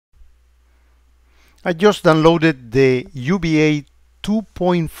I just downloaded the UBA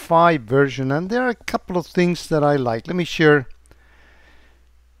 2.5 version, and there are a couple of things that I like. Let me share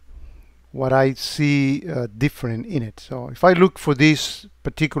what I see different in it. So if I look for this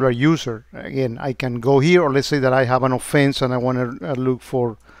particular user, again, I can go here, or let's say that I have an offense and I want to look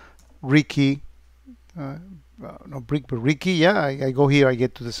for Ricky, no Brick, but Ricky. Yeah, I go here, I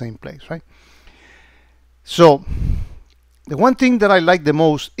get to the same place, right? So the one thing that I like the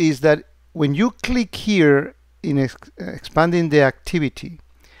most is that when you click here in expanding the activity,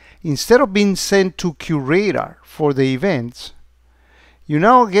 instead of being sent to QRadar for the events, you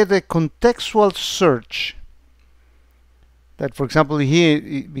now get a contextual search that, for example,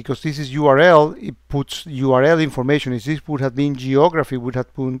 here, because this is URL, it puts URL information. If this would have been geography, would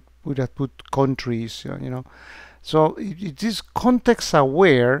have put countries, you know. So it is context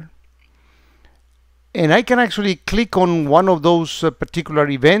aware, and I can actually click on one of those particular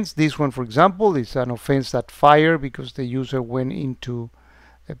events. This one, for example, is an offense that fired because the user went into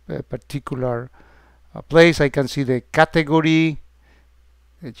a particular place. I can see the category,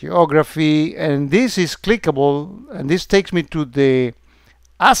 the geography, and this is clickable, and this takes me to the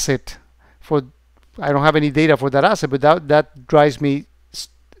asset. For I don't have any data for that asset, but that drives me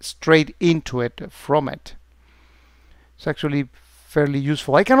straight into it from it. It's actually fairly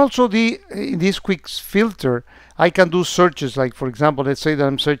useful. I can also in this quick filter, I can do searches, like for example, let's say that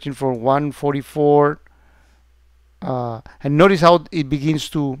I'm searching for 144, and notice how it begins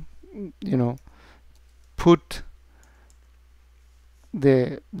to, you know, put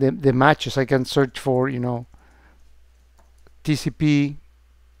the matches. I can search for, you know, TCP,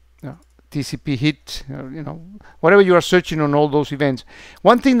 TCP hit, you know, whatever you are searching on all those events.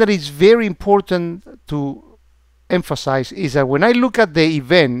 One thing that is very important to emphasize is that when I look at the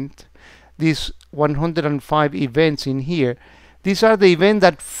event, these 105 events in here, these are the events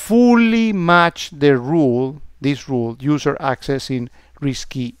that fully match the rule, this rule, user accessing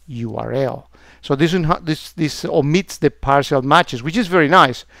risky URL. So this omits the partial matches, which is very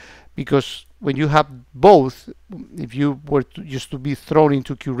nice, because when you have both, if you were just to be thrown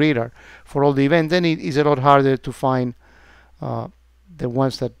into QRadar for all the events, then it is a lot harder to find the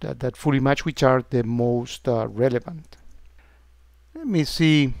ones that fully match, which are the most relevant. Let me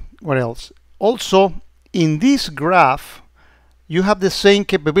see what else. Also, in this graph, you have the same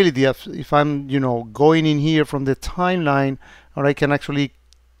capability of, if I'm, you know, going in here from the timeline, or I can actually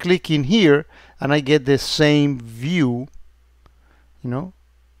click in here and I get the same view, you know,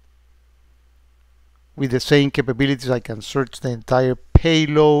 with the same capabilities. I can search the entire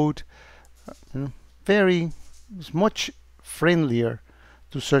payload. You know, it's much friendlier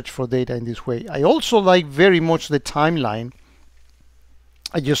to search for data in this way. I also like very much the timeline.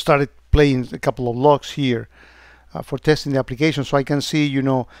 I just started playing a couple of logs here for testing the application, so I can see, you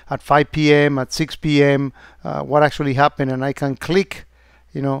know, at 5 p.m., at 6 p.m. What actually happened, and I can click,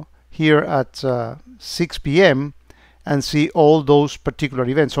 you know, here at 6 p.m. and see all those particular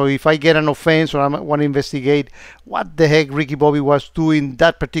events. So if I get an offense, or I want to investigate what the heck Ricky Bobby was doing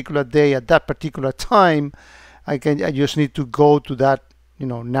that particular day at that particular time, I just need to go to that, you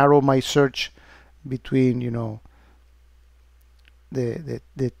know, narrow my search between, you know, the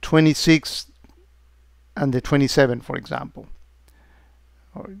 26th and the 27th, for example.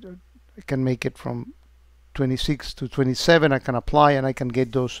 Or I can make it from 26 to 27. I can apply, and I can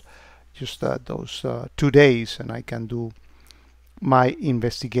get those just those 2 days, and I can do my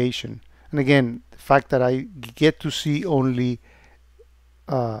investigation. And again, the fact that I get to see only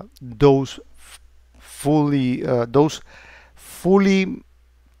those fully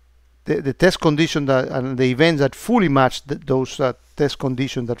the test condition that, and the events that fully match those test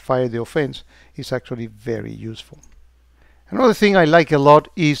conditions that fire the offense, is actually very useful. Another thing I like a lot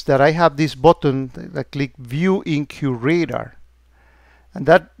is that I have this button that I click View in QRadar, and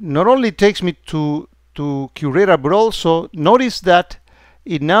that not only takes me to QRadar, but also notice that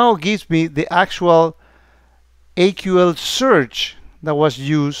it now gives me the actual AQL search that was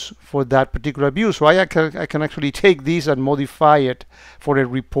used for that particular view. So I can actually take this and modify it for a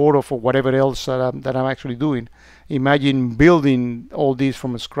report or for whatever else that I'm actually doing. Imagine building all these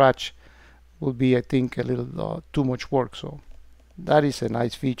from scratch will be, I think, a little too much work. So that is a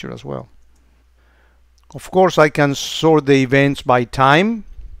nice feature as well. Of course, I can sort the events by time,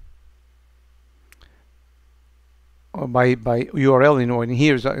 or by URL. You know, and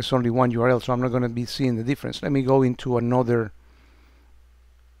here it's only one URL, so I'm not going to be seeing the difference. Let me go into another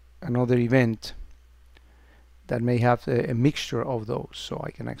event that may have a mixture of those, so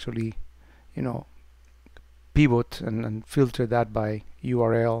I can actually, you know, pivot and filter that by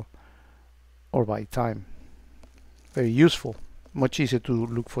URL or by time. Very useful, much easier to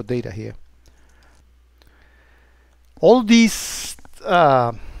look for data here. All these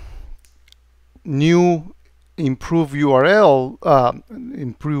new improved URL,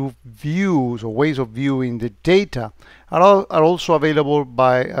 improved views or ways of viewing the data are also available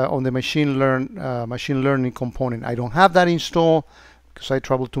by on the machine learning component. I don't have that installed because I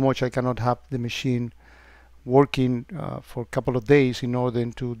travel too much. I cannot have the machine working for a couple of days in order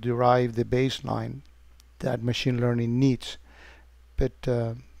to derive the baseline that machine learning needs. But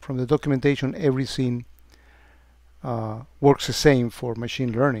from the documentation, everything works the same for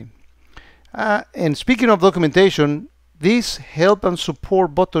machine learning. And speaking of documentation, this help and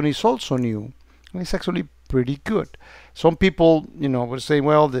support button is also new. And it's actually pretty good. Some people, will say,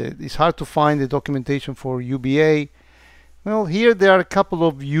 well, it's hard to find the documentation for UBA. Well, here there are a couple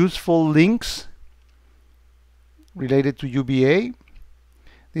of useful links related to UBA.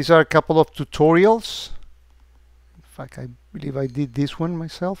 These are a couple of tutorials. In fact, I believe I did this one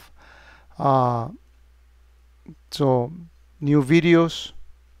myself. So new videos.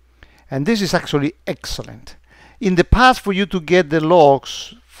 And this is actually excellent. In the past, for you to get the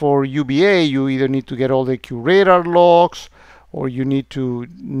logs for UBA, you either need to get all the QRadar logs, or you need to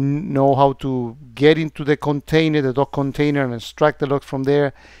know how to get into the container, the doc container, and extract the logs from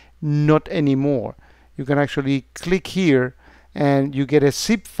there. Not anymore. You can actually click here and you get a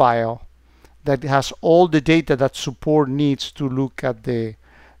zip file that has all the data that support needs to look at the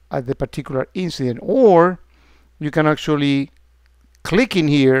particular incident. Or you can actually click in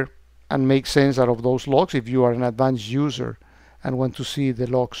here and make sense out of those logs if you are an advanced user and want to see the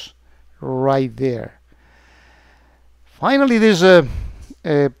logs right there. Finally, there's a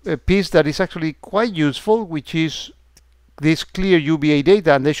piece that is actually quite useful, which is this clear UBA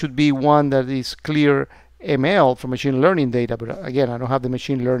data, and there should be one that is clear ML for machine learning data, but again, I don't have the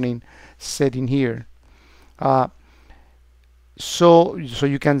machine learning set in here. So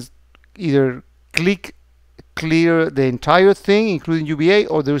you can either click clear the entire thing, including UBA,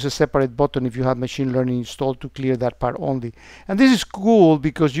 or there is a separate button if you have machine learning installed to clear that part only. And this is cool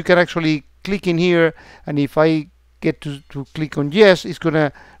because you can actually click in here, and if I get to click on yes, it's going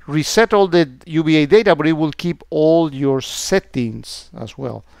to reset all the UBA data, but it will keep all your settings as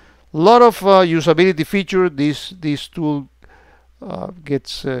well. A lot of usability feature. This tool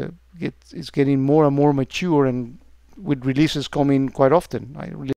is getting more and more mature, and with releases coming quite often. I really